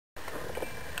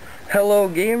Hello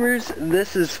gamers,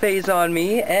 this is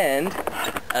Phazonme, and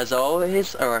as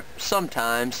always, or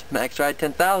sometimes, MaxRide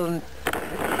 10,000.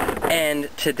 And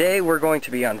today we're going to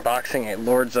be unboxing a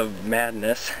Lords of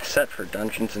Madness set for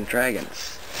Dungeons &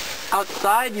 Dragons.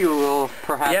 Outside you will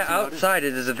perhaps Yeah, outside.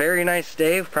 It is a very nice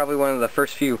day, probably one of the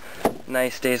first few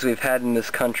nice days we've had in this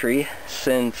country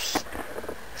since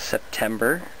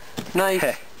September.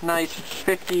 Nice, nice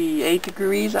 58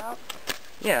 degrees out?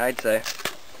 Yeah, I'd say.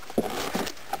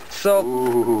 So,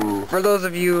 ooh. For those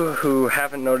of you who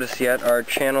haven't noticed yet, our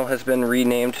channel has been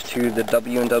renamed to the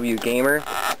W&W Gamer.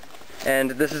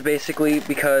 And this is basically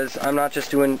because I'm not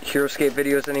just doing Heroescape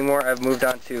videos anymore. I've moved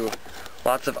on to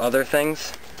lots of other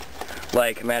things,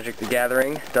 like Magic the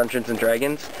Gathering, Dungeons &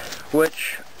 Dragons,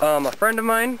 which a friend of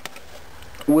mine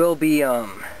will be,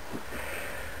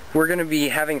 we're going to be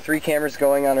having 3 cameras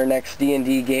going on our next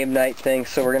D&D game night thing,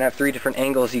 so we're going to have 3 different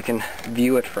angles you can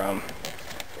view it from.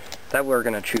 That we're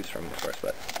going to choose from, of course,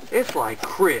 but... It's like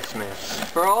Christmas.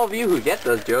 For all of you who get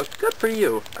those jokes, good for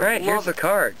you. Alright, here's the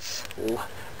cards.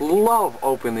 Love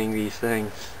opening these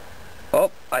things.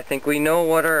 Oh, I think we know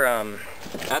what our,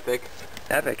 Epic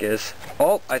is.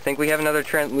 Oh, I think we have another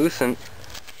translucent.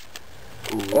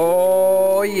 Ooh.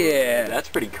 Oh, yeah. That's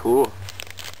pretty cool.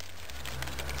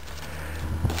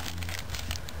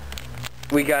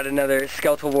 We got another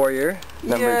Skeletal Warrior,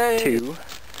 number 2.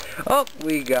 Oh,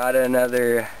 we got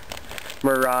another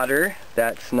Marauder,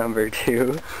 that's number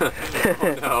 2.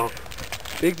 Oh, no.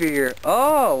 Big figure.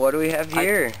 Oh, what do we have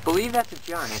here? I believe that's a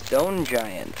giant. Stone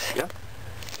Giant. Yep.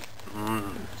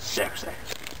 Sexy.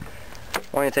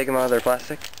 Want to take them out of their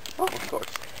plastic? Oh, of course.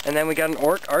 And then we got an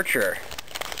Orc Archer.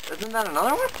 Isn't that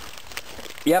another one?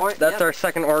 Yep, that's our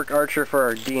second Orc Archer for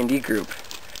our D&D group.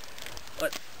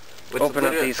 Let's open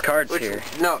up these cards here.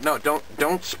 No,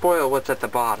 don't spoil what's at the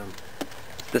bottom.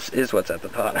 This is what's at the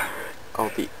bottom.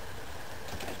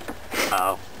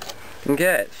 Oh.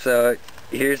 Okay, so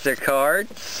here's their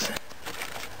cards.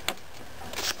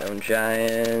 Stone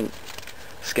Giant,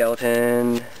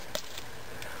 Skeleton,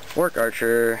 Orc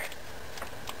Archer,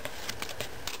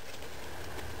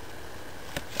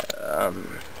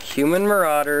 Human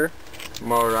Marauder,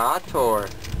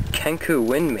 Kenku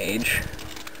Wind Mage.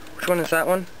 Which one is that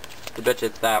one? I bet you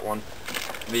it's that one.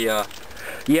 The,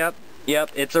 Yep,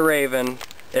 it's a raven.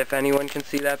 If anyone can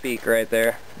see that beak right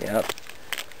there. Yep.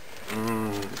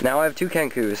 Now I have 2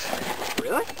 Kenkus.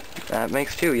 Really? That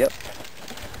makes 2, yep.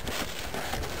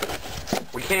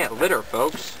 We can't litter,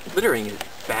 folks. Littering is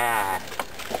bad.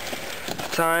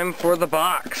 Time for the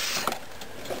box.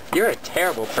 You're a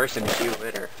terrible person if you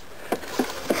litter.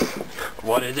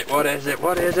 What is it? What is it?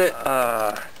 What is it?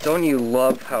 Don't you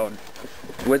love how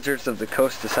Wizards of the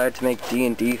Coast decided to make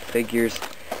D&D figures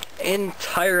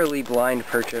entirely blind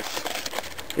purchase?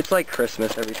 It's like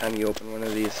Christmas every time you open one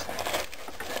of these.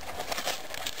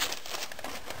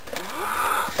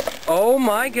 Oh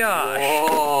my gosh!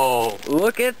 Whoa!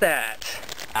 Look at that!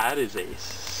 That is a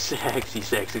sexy,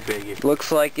 sexy figure.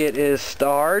 Looks like it is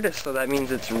starred, so that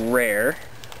means it's rare.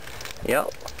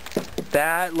 Yep.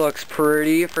 That looks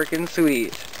pretty freaking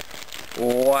sweet.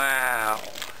 Wow.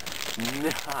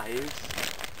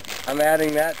 Nice. I'm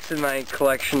adding that to my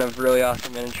collection of really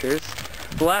awesome miniatures.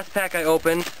 The last pack I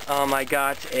opened, I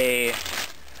got a,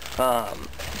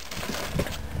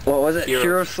 what was it?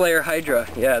 Hero Slayer Hydra.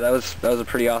 Yeah, that was a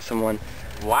pretty awesome one.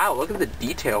 Wow, look at the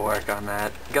detail work on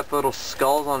that. Got the little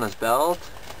skulls on his belt.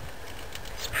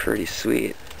 It's pretty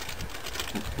sweet.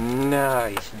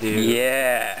 Nice, dude.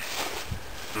 Yeah.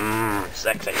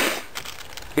 Sexy.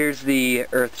 Here's the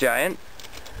Earth Giant.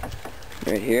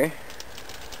 Right here.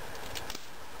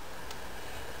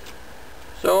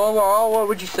 So overall, what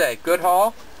would you say? Good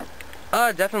haul?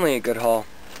 Definitely a good haul.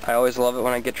 I always love it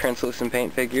when I get translucent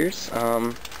paint figures.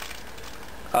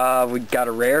 We got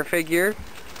a rare figure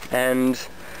and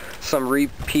some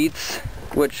repeats,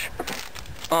 which,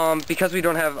 because we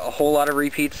don't have a whole lot of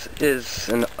repeats, is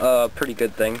a pretty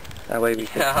good thing. That way we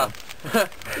can...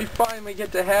 We finally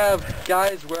get to have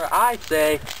guys where I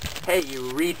say, hey,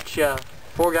 you reach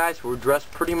 4 guys who are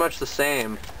dressed pretty much the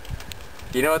same.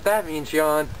 You know what that means,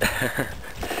 Sean?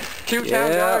 2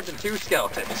 town guards and 2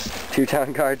 skeletons. 2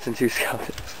 town guards and 2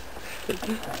 skeletons.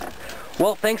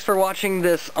 Well, thanks for watching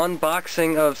this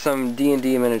unboxing of some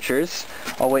D&D miniatures.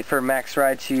 I'll wait for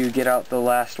MaxRide to get out the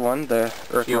last one, the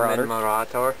Earth Marauder. Human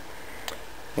Marauder.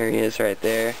 There he is right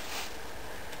there.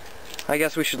 I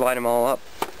guess we should light them all up.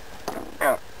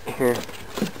 Here.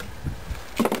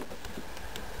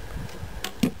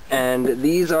 And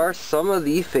these are some of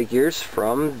the figures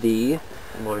from the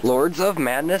Lords of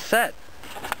Madness set.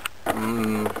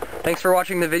 Thanks for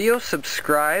watching the video.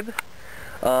 Subscribe.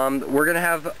 We're going to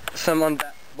have some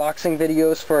boxing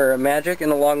videos for Magic,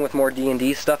 and along with more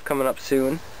D&D stuff coming up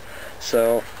soon.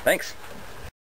 So, thanks.